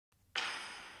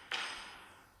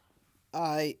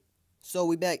Alright, so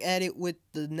we back at it with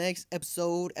the next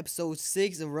episode, episode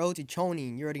 6 of Road to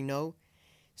Chonin. You already know.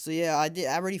 So yeah, I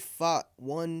already fought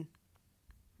one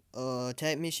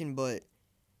tag mission, but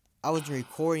I was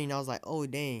recording. I was like, oh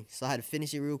dang, so I had to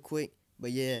finish it real quick.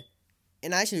 But yeah,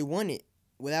 and I actually won it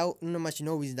without none of my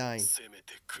Shinobis dying.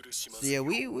 So yeah,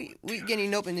 we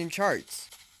getting up in them charts.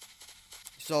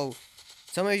 So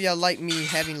some of y'all like me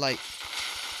having like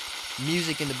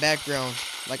music in the background.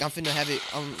 Like I'm finna have it.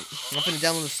 I'm finna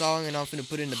download a song and I'm finna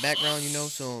put it in the background. You know,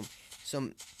 some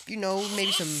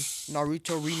maybe some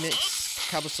Naruto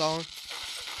remix type of song.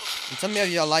 And some of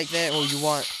y'all like that, or you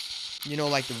want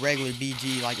like the regular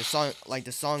BG, like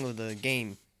the song of the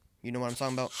game. You know what I'm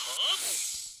talking about?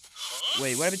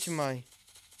 Wait, what happened to my?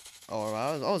 Oh,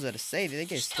 I was at a save. Did they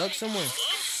get stuck somewhere?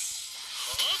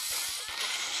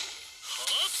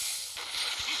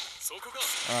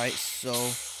 All right,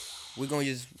 so we're gonna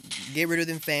just get rid of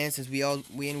them fans since we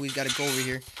anyways gotta go over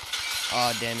here.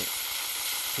 Ah, damn it.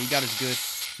 Okay, he got us good.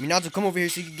 Minato, come over here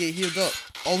so you can get healed up.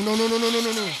 Oh, no.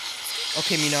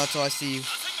 Okay, Minato, I see you.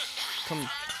 Come.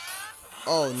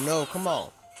 Oh, no, come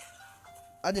on.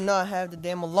 I did not have the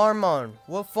damn alarm on.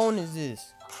 What phone is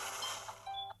this?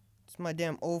 It's my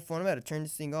damn old phone. I'm about to turn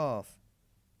this thing off.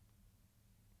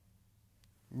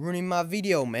 Ruining my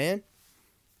video, man.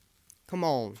 Come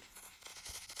on.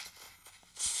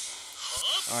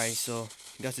 Alright, so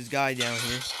we got this guy down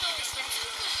here.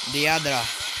 Deadra.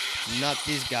 Not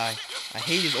this guy. I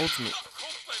hate his ultimate.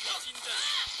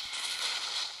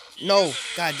 No!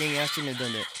 God dang it, I shouldn't have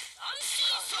done that.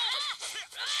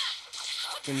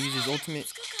 Gonna use his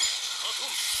ultimate.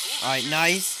 Alright,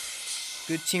 nice.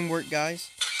 Good teamwork, guys.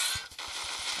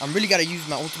 I'm really gotta use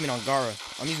my ultimate on Gaara.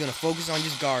 I'm just gonna focus on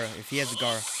just Gaara, if he has a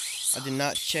Gaara. I did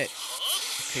not check.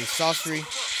 Okay, sorcery.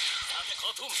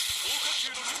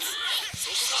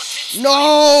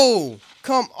 No!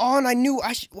 Come on, I knew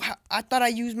I thought I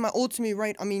used my ultimate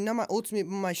right. I mean, not my ultimate,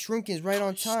 but my shrinkins right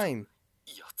on time.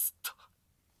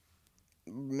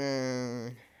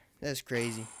 Man, that's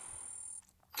crazy.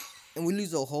 And we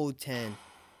lose a whole 10.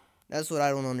 That's what I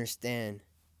don't understand.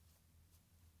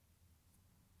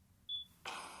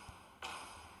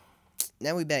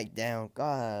 Now we back down.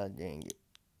 God dang it.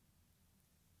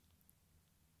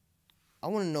 I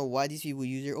want to know why these people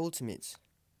use their ultimates.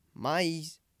 My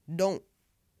don't.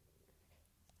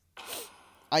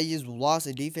 I just lost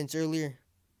a defense earlier.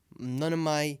 None of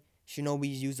my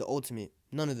Shinobis used the ultimate.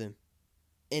 None of them.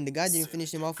 And the guy didn't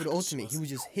finish them off with the ultimate. He was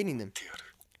just hitting them.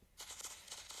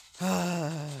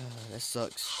 That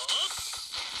sucks.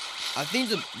 I think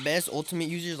the best ultimate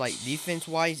users, like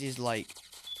defense-wise, is like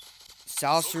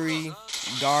Sorcery,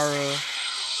 Gaara,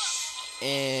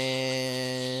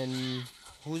 and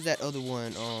who's that other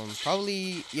one?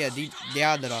 Probably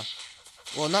Deadra.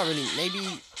 Well, not really. Maybe.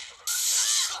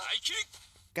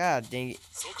 God dang it.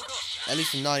 At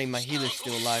least I'm not even my healer's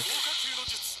still alive.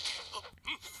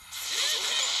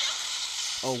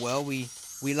 Oh well, we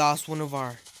lost one of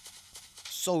our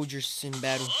soldiers in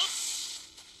battle.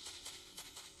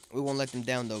 We won't let them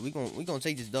down though. We gonna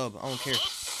take this dub. I don't care.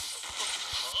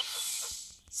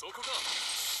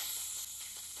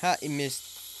 Ha! It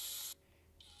missed.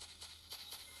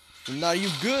 Sonati, you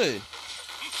good?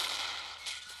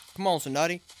 Come on,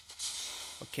 Sonati.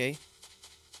 Okay.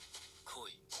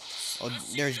 Oh,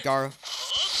 there's Gaara.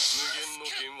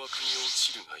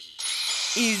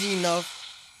 Easy enough.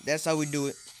 That's how we do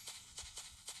it.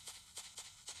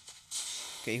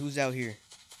 Okay, who's out here?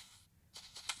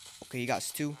 Okay, you got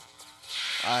two.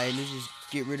 Alright, let's just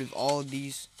get rid of all of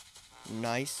these.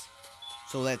 Nice.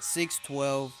 So that's 6,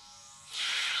 12.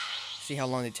 See how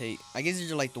long they take. I guess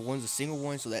these are like the ones, the single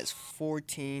ones. So that's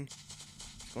 14.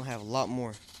 Gonna have a lot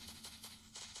more.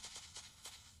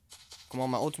 Come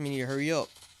on, my ultimate need to hurry up.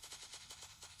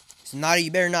 Sonata,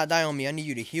 you better not die on me. I need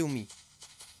you to heal me.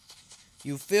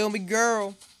 You feel me,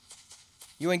 girl?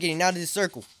 You ain't getting out of this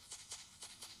circle.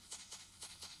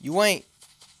 You ain't.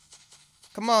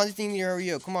 Come on, this thing need to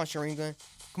hurry up. Come on, Sharingan.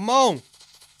 Come on.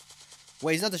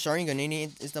 Wait, it's not the Sharingan, ain't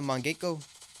it? It's the Mangekyo.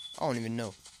 I don't even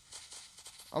know.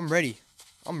 I'm ready.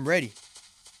 I'm ready.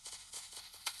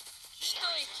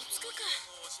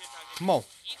 Come on.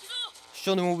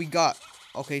 Show them what we got.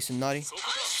 Okay, Sonati.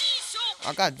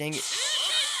 Oh, god dang it.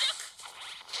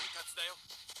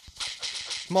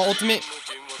 Come on, ultimate.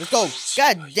 Let's go.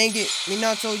 God dang it.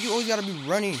 Minato, you always gotta be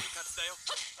running.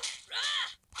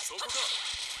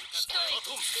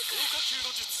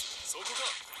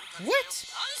 What?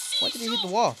 Why did he hit the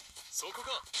wall?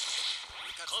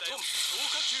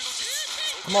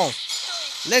 Come on.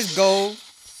 Let's go.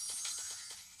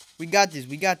 We got this.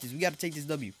 We got this. We got to take this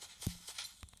W.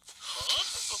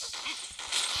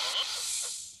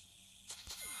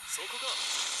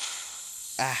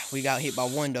 Ah, we got hit by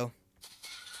one though.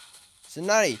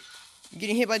 Tsunade, you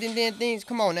getting hit by them damn things?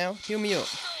 Come on now, heal me up.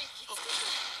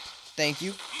 Thank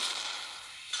you.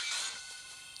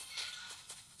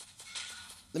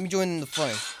 Let me join in the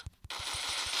fun.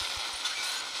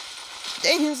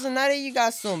 Dang, Tsunade, you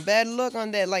got some bad luck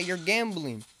on that, like you're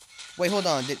gambling. Wait, hold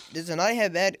on. Did Tsunade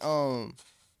have bad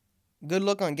good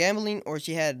luck on gambling, or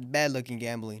she had bad luck in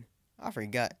gambling? I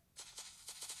forgot.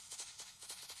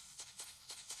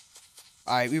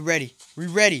 Alright, we ready. We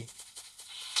ready.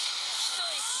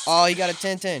 Oh, you got a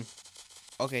 10-10.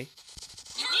 Okay.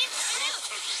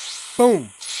 Boom.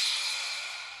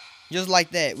 Just like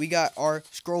that, we got our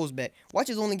scrolls back. Watch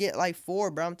us only get like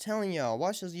 4, bro. I'm telling y'all.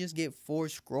 Watch us just get 4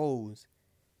 scrolls.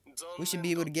 We should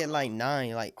be able to get like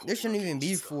 9. Like, there shouldn't even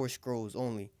be 4 scrolls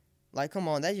only. Like, come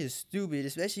on. That's just stupid.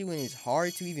 Especially when it's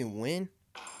hard to even win.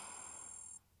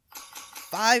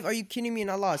 5? Are you kidding me?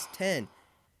 And I lost 10.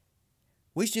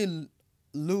 We should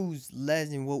lose less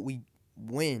than what we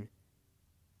win.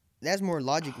 That's more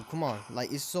logical. Come on.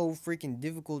 Like, it's so freaking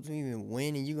difficult to even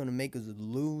win, and you're going to make us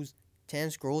lose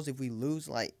 10 scrolls if we lose.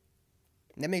 Like,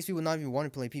 that makes people not even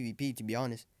want to play PvP, to be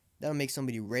honest. That'll make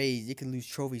somebody rage. They can lose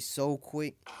trophies so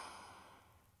quick.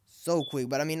 So quick.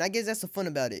 But, I mean, I guess that's the fun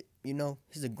about it. You know?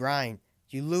 It's a grind.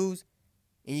 You lose,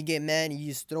 and you get mad, and you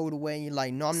just throw it away, and you're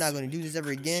like, no, I'm not going to do this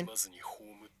ever again.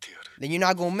 Then you're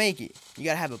not going to make it. You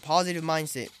got to have a positive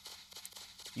mindset.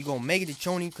 You're going to make it to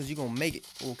chonin because you're going to make it.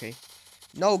 Okay.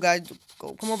 No, guys.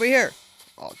 Go, come over here.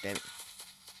 Oh, damn it.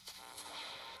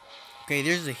 Okay,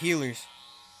 there's the healers.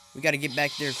 We got to get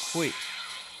back there quick.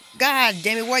 God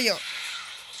damn it. Why you?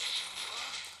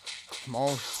 Come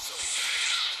on.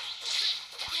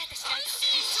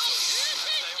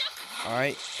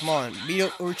 Alright. Come on. Beat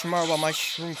up Orochimaru while my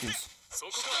shrinkers.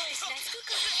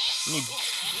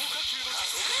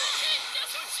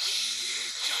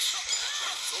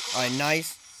 Alright,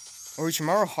 nice.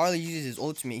 Orochimaru hardly uses his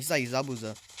ultimate. He's like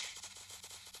Zabuza.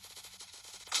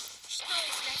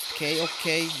 Okay,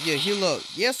 okay. Yeah, heal up.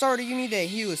 Yeah, sorry, you need that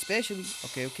heal especially.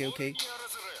 Okay, okay, okay.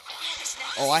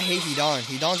 Oh, I hate Hidan.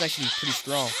 Hidan's actually pretty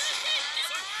strong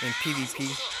in PvP.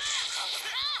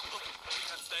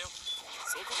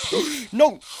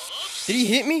 No! Did he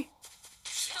hit me?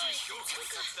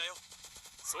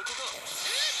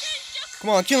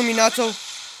 Come on, kill me, Naruto.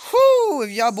 Whoo!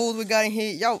 If y'all both would gotten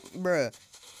hit, y'all, bruh.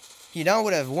 Hidan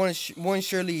would have one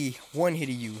surely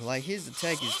one-hitted you. Like, his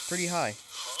attack is pretty high.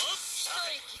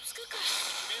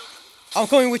 I'm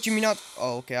coming with you, Minato.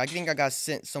 Oh, okay. I think I got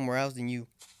sent somewhere else than you.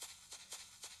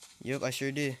 Yep, I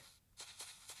sure did.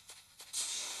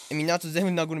 And Minato's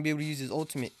definitely not going to be able to use his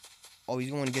ultimate. Oh, he's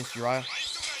going against Jiraiya.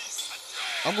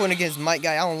 I'm going against Mike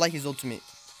Guy. I don't like his ultimate.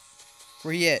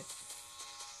 Where he at?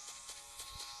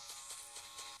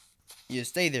 Yeah,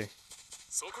 stay there.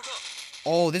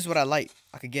 Oh, this is what I like.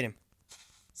 I could get him.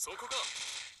 Oh,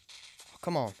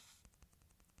 come on.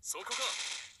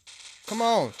 Come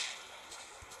on.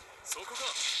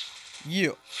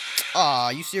 Yeah.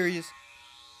 Ah, you serious?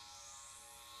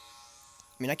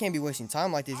 I mean, I can't be wasting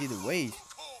time like this either way.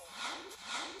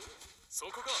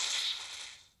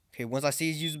 Okay, once I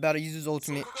see he's about to use his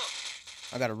ultimate,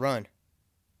 I gotta run.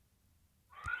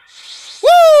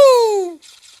 Woo!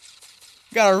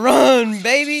 Gotta run,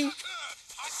 baby!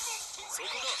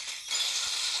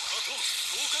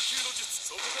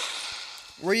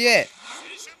 Where you at?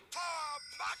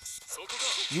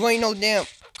 You ain't no damn...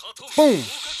 Boom!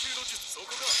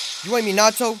 You ain't me,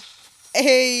 Naruto?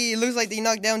 Hey, it looks like they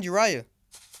knocked down Jiraiya.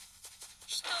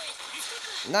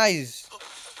 Nice.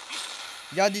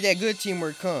 Y'all did that good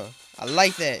teamwork, huh? I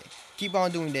like that. Keep on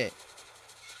doing that.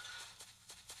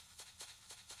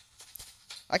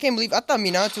 I can't believe... I thought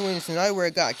Minato in Tsunade where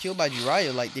it got killed by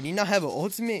Jiraiya. Like, did he not have an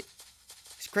ultimate?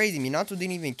 It's crazy. Minato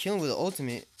didn't even kill him with an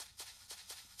ultimate.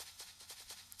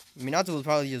 Minato was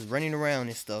probably just running around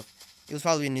and stuff. It was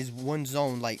probably in his one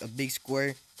zone, like a big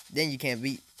square. Then you can't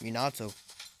beat Minato.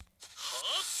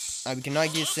 Alright, we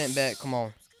cannot get sent back. Come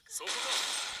on.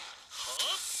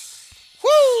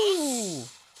 Woo!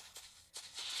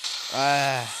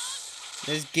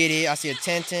 Let's get it. I see a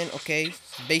 10-10. Okay.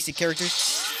 Basic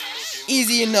characters.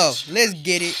 Easy enough. Let's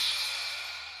get it.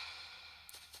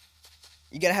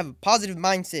 You gotta have a positive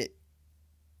mindset.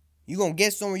 You gonna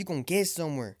get somewhere, you gonna get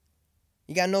somewhere.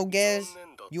 You got no gas,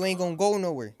 you ain't gonna go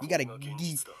nowhere. You gotta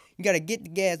get the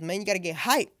gas, man. You gotta get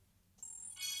hype.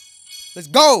 Let's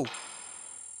go.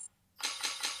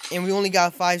 And we only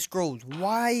got 5 scrolls.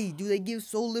 Why do they give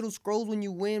so little scrolls when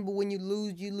you win, but when you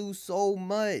lose so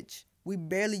much? We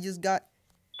barely just got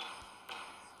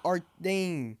our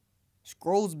dang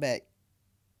scrolls back.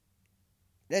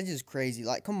 That's just crazy.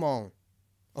 Like, come on.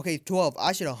 Okay, 12.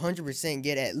 I should 100%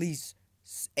 get at least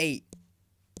 8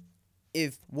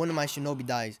 if one of my shinobi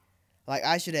dies. Like,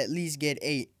 I should at least get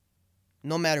 8,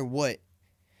 no matter what.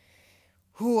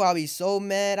 Whew, I'll be so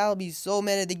mad. I'll be so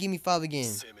mad if they give me 5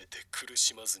 again.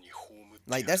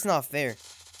 Like, that's not fair.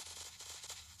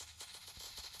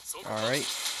 Alright.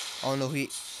 I don't know who he...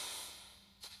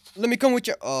 Let me come with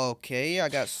you. Okay, I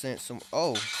got sent some...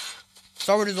 Oh.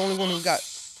 Sarward is the only one who got...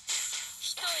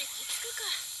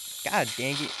 God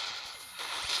dang it.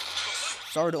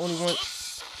 Sarward is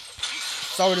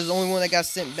the only one that got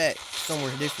sent back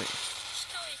somewhere different.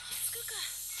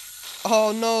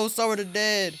 Oh no, Sarward is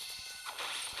dead.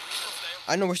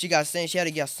 I know where she got sent. She had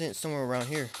to get sent somewhere around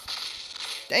here.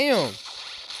 Damn.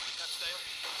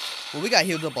 Well, we got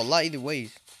healed up a lot either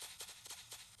ways.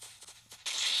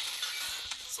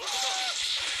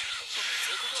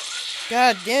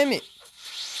 God damn it.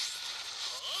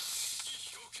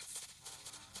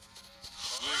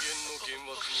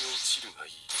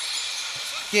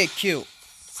 Get killed.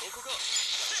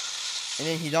 And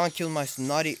then he don't kill my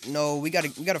snotty. No, we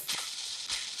gotta.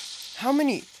 How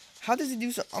many? How does it do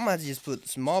so? I'm gonna have to just put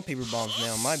small paper bombs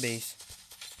now on my base.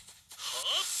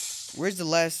 Where's the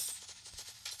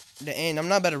end? I'm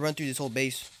not about to run through this whole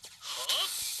base.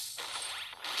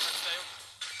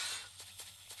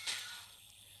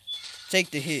 Take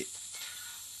the hit.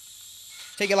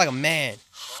 Take it like a man.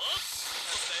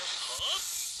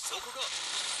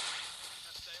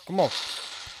 Come on.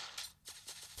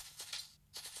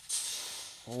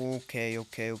 Okay. I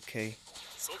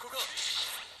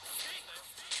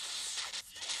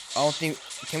don't think...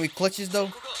 Can we clutch this,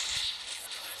 though?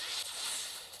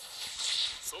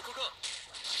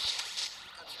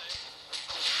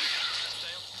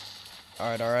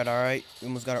 Alright. We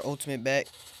almost got our ultimate back.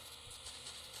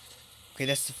 Okay,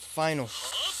 that's the final.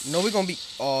 No, we're gonna be...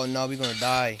 Oh, no, we're gonna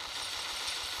die.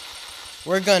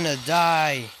 We're gonna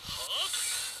die.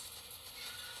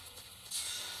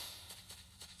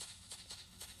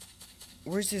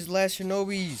 Where's his last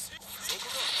shinobis?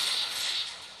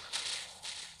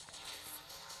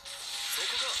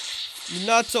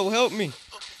 Minato, help me.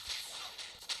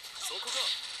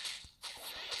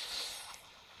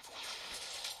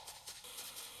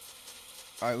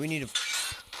 Alright, we need to...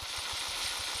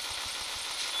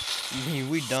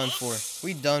 We done for.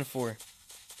 We done for.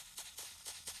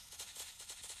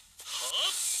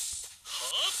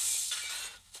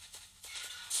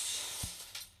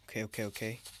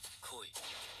 Okay.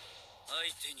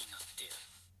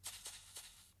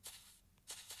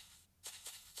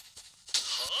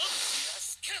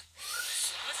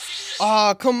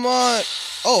 Ah, come on.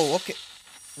 Oh, okay.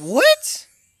 What?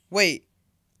 Wait.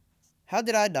 How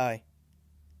did I die?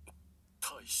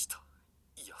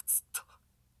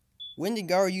 When did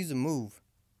Gaara use a move?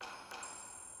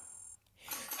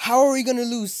 How are we gonna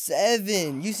lose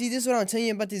 7? You see, this is what I'm telling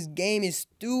you about this game is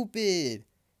stupid.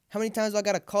 How many times do I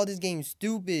gotta call this game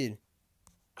stupid?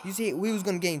 You see, we was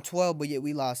gonna gain 12, but yet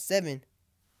we lost 7.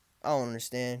 I don't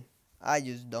understand. I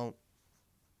just don't.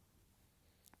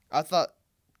 I thought...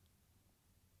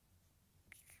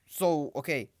 So,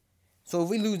 okay. So, if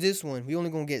we lose this one, we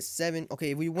only gonna get 7.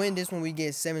 Okay, if we win this one, we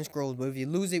get 7 scrolls. But if you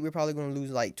lose it, we're probably gonna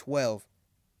lose, like, 12.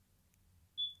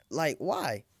 Like,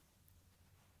 why?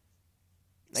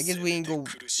 I guess we ain't go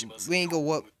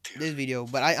up this video.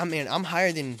 But, I mean, I'm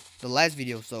higher than the last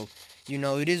video. So, you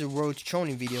know, it is a road to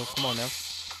chonin video. Come on now.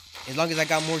 As long as I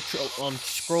got more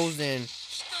scrolls than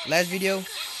last video,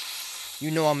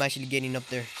 you know I'm actually getting up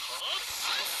there.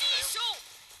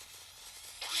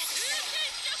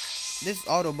 This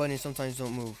auto button sometimes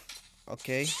don't move.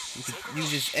 Okay, you can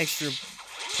use this extra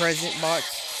present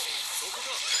box.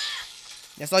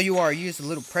 That's all you are. You're just a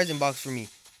little present box for me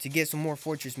to get some more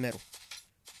fortress metal.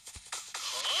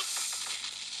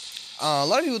 A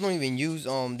lot of people don't even use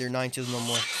their 9 tails no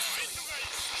more.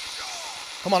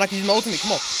 Come on, I can use my ultimate.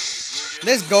 Come on,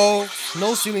 let's go.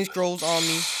 No ceiling scrolls on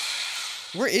me.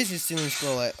 Where is his ceiling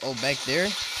scroll at? Oh, back there.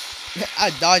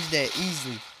 I dodged that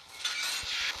easily.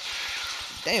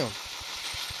 Damn.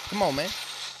 Come on, man.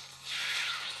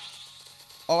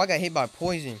 Oh, I got hit by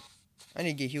poison. I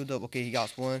need to get healed up. Okay, he got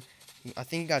 1. I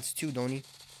think he got 2, don't he?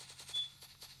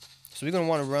 So we're going to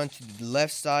want to run to the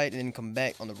left side and then come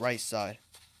back on the right side.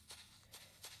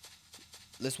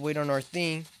 Let's wait on our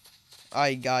thing.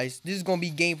 Alright, guys. This is going to be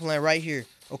game plan right here.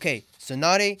 Okay,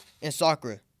 Tsunade and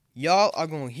Sakura. Y'all are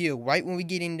going to heal right when we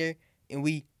get in there and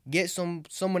we get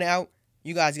someone out.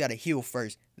 You guys got to heal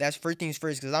first. That's first things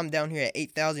first, because I'm down here at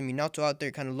 8,000. Minato out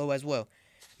there kind of low as well.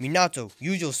 Minato,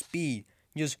 use your speed.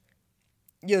 Just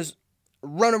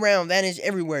run around, vanish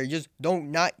everywhere. Just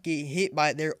don't not get hit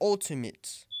by their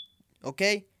ultimates.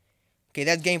 Okay? Okay,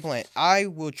 that's game plan. I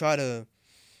will try to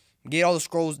get all the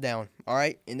scrolls down.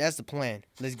 Alright? And that's the plan.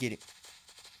 Let's get it.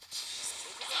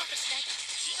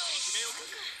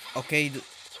 Okay.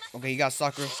 Okay, you got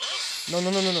Sakura. No.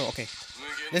 Okay.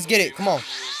 Let's get it. Come on.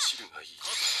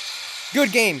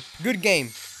 Good game. Good game.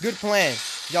 Good plan.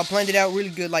 Y'all planned it out really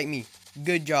good like me.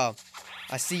 Good job.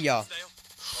 I see y'all.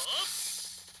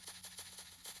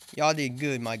 Y'all did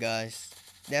good, my guys.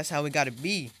 That's how it gotta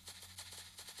be.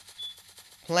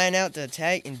 Plan out the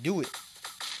attack and do it.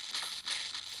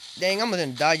 Dang, I'm gonna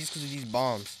die just because of these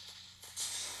bombs.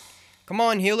 Come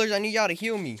on, healers. I need y'all to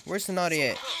heal me. Where's Sonata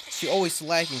at? She always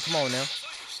slacking. Come on now.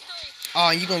 Oh,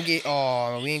 you gonna get...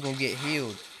 Oh, we ain't gonna get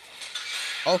healed.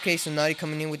 Okay, Sonata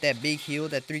coming in with that big heal.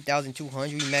 That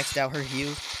 3,200. We maxed out her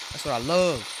heals. That's what I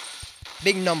love.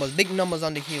 Big numbers. Big numbers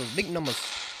on the heals. Big numbers.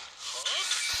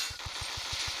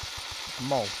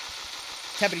 Come on.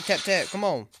 Tappity tap tap. Come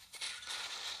on.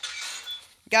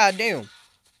 God damn.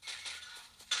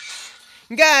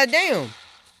 God damn.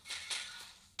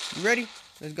 You ready?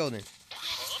 Let's go then.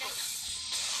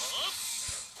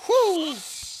 Whoo!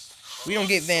 We don't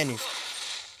get vanished.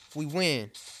 We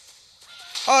win.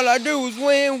 All I do is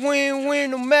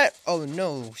win no matter. Oh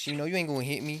no, Shino, you ain't gonna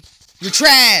hit me. You're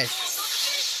trash.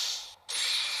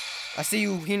 I see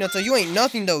you, Hinata. You ain't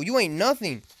nothing though. You ain't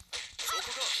nothing.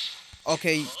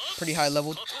 Okay, pretty high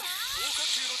level.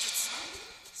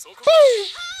 Woo!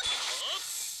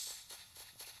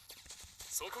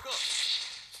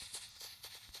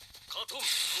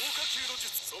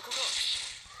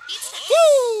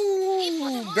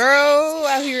 Woo! Girl,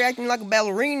 out here acting like a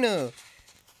ballerina.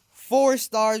 4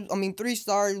 stars, I mean 3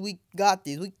 stars. We got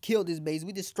this. We killed this base.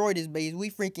 We destroyed this base. We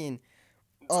freaking,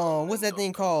 what's that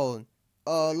thing called?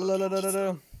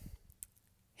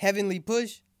 Heavenly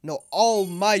push? No,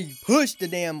 almighty push the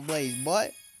damn blaze,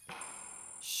 boy.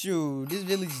 Shoot, this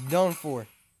village is done for.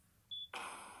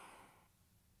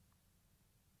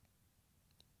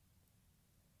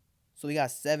 So we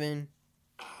got 7,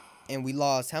 and we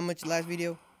lost how much last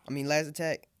video? I mean last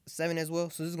attack? 7 as well.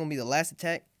 So this is gonna be the last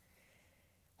attack.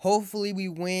 Hopefully we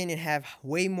win and have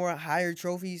way more higher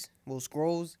trophies. Well,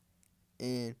 scrolls.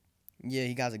 And yeah,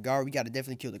 he got a Gara. We gotta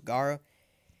definitely kill the Gara.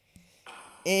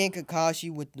 And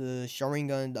Kakashi with the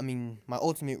Sharingan. I mean, my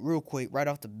ultimate real quick, right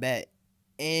off the bat.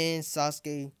 And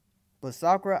Sasuke. But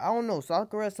Sakura, I don't know.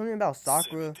 Sakura, something about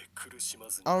Sakura.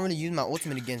 I don't really use my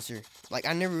ultimate against her. Like,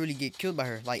 I never really get killed by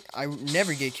her. Like, I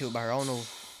never get killed by her. I don't know.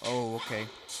 Oh, okay.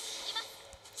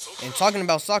 And talking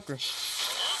about Sakura.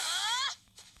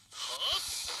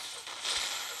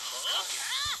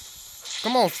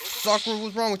 Come on, Sakura,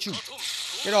 what's wrong with you?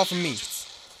 Get off of me.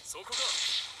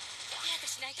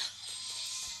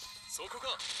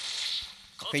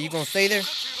 Okay, you gonna stay there?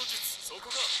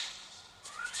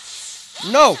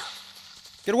 No!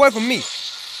 Get away from me.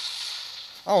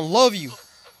 I don't love you.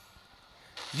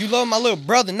 You love my little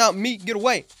brother, not me. Get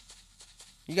away.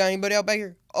 You got anybody out back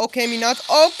here? Okay, Minato.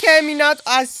 Okay, Minato.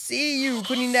 I see you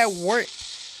putting that work.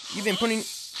 You've been putting...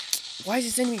 Why is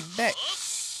it sending me back?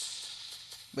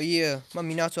 But yeah, my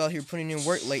Minato out here putting in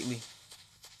work lately.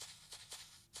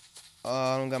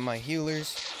 I don't got my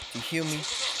healers to heal me.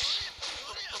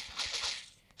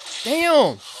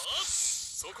 Damn!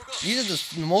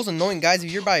 These are the most annoying guys.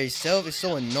 If you're by yourself, it's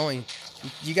so annoying.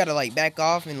 You gotta like back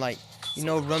off and like, you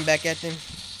know, run back at them.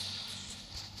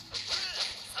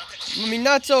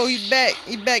 Minato, he's back.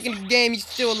 He's back in the game. He's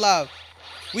still alive.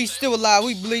 We still alive.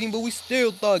 We bleeding, but we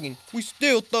still thugging. We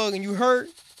still thugging. You heard?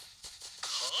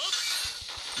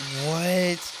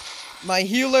 What? My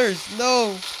healers,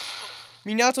 no.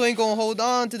 Minato ain't gonna hold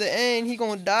on to the end. He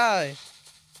gonna die.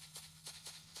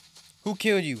 Who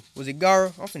killed you? Was it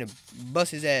Gara? I'm finna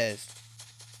bust his ass.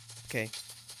 Okay.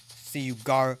 See you,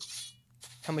 Gara.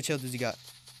 How much health does he got?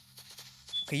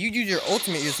 Okay, you used your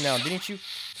ultimate just now, didn't you?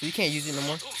 So you can't use it no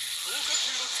more.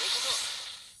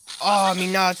 Oh,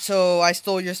 Minato, I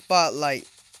stole your spotlight.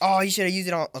 Oh, you should have used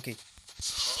it on... Okay.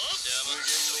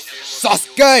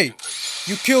 Sasuke!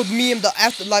 You killed me in the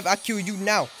afterlife. I kill you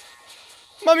now.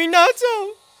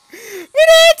 Minato!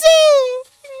 Minato!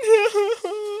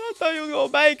 I thought you was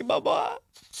gonna make it, my boy. I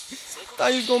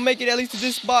thought you was gonna make it at least to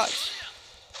this spot.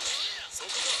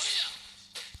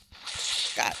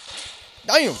 God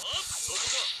damn.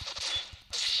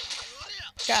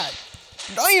 God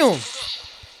damn.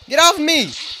 Get off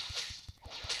me.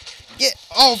 Get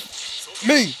off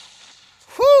me.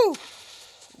 Whew.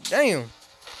 Damn.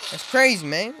 That's crazy,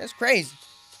 man. That's crazy.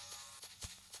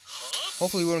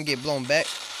 Hopefully we don't get blown back.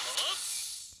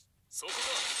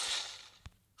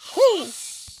 Whoo!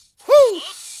 Whoo!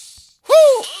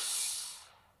 Whoo!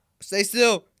 Stay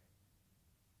still.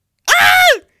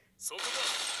 Ah!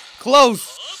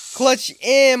 Close. Clutch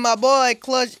in, my boy.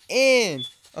 Clutch in.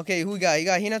 Okay, who we got? You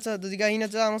got Hinata? Does he got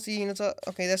Hinata? I don't see Hinata.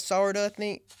 Okay, that's Sarada, I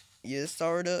think. Yeah,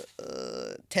 Sarada.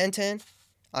 10-10.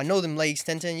 I know them legs,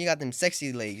 10-10. You got them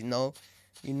sexy legs, no?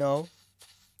 You know.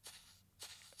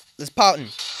 Let's Poutin.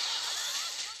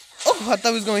 Oh, I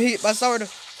thought we was going to hit by Sarada.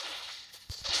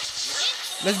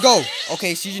 Let's go.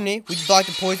 Okay, Shijine. We blocked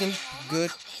the poison.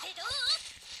 Good.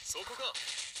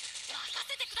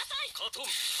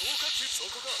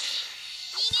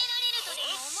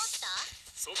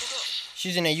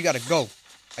 Shijine, you gotta go.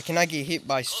 I cannot get hit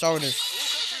by Sarada.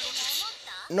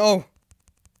 No.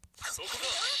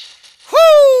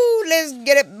 Woo! Let's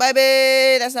get it,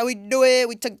 baby. That's how we do it.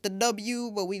 We took the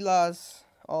W, but we lost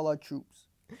all our troops.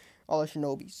 All our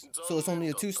shinobis. So it's only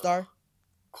a 2-star.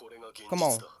 Come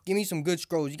on. Give me some good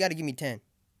scrolls. You gotta give me 10.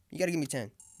 You gotta give me 10.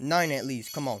 9 at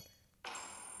least. Come on.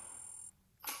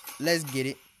 Let's get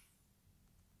it.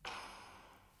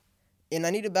 And I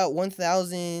need about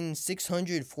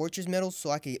 1,600 fortress medals so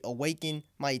I can awaken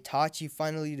my Itachi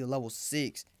finally to level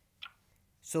 6.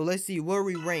 So let's see. Where are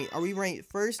we ranked? Are we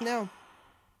ranked first now?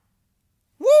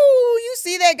 Woo! You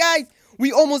see that, guys?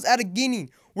 We almost out of Genin.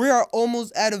 We are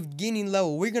almost out of Genin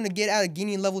level. We're going to get out of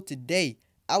Genin level today.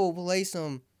 I will play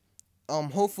some...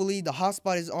 hopefully the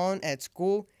hotspot is on at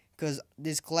school. Because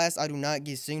this class, I do not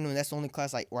get signal. And that's the only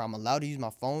class where I'm allowed to use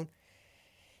my phone.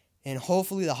 And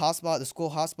hopefully the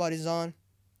school hotspot is on.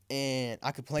 And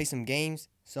I could play some games,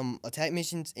 some attack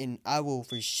missions. And I will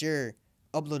for sure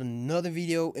upload another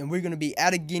video. And we're going to be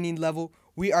at a Genin level.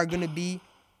 We're about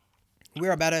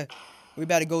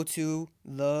to go to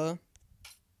the...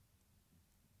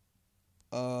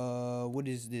 what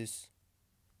is this?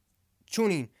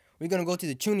 Chonin. We're going to go to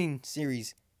the Chonin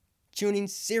series. Chonin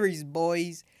series,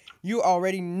 boys. You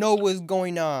already know what's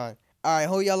going on. Alright,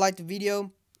 hope y'all liked the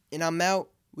video. And I'm out.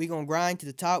 We're going to grind to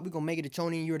the top. We're going to make it a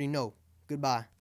Chonin. You already know. Goodbye.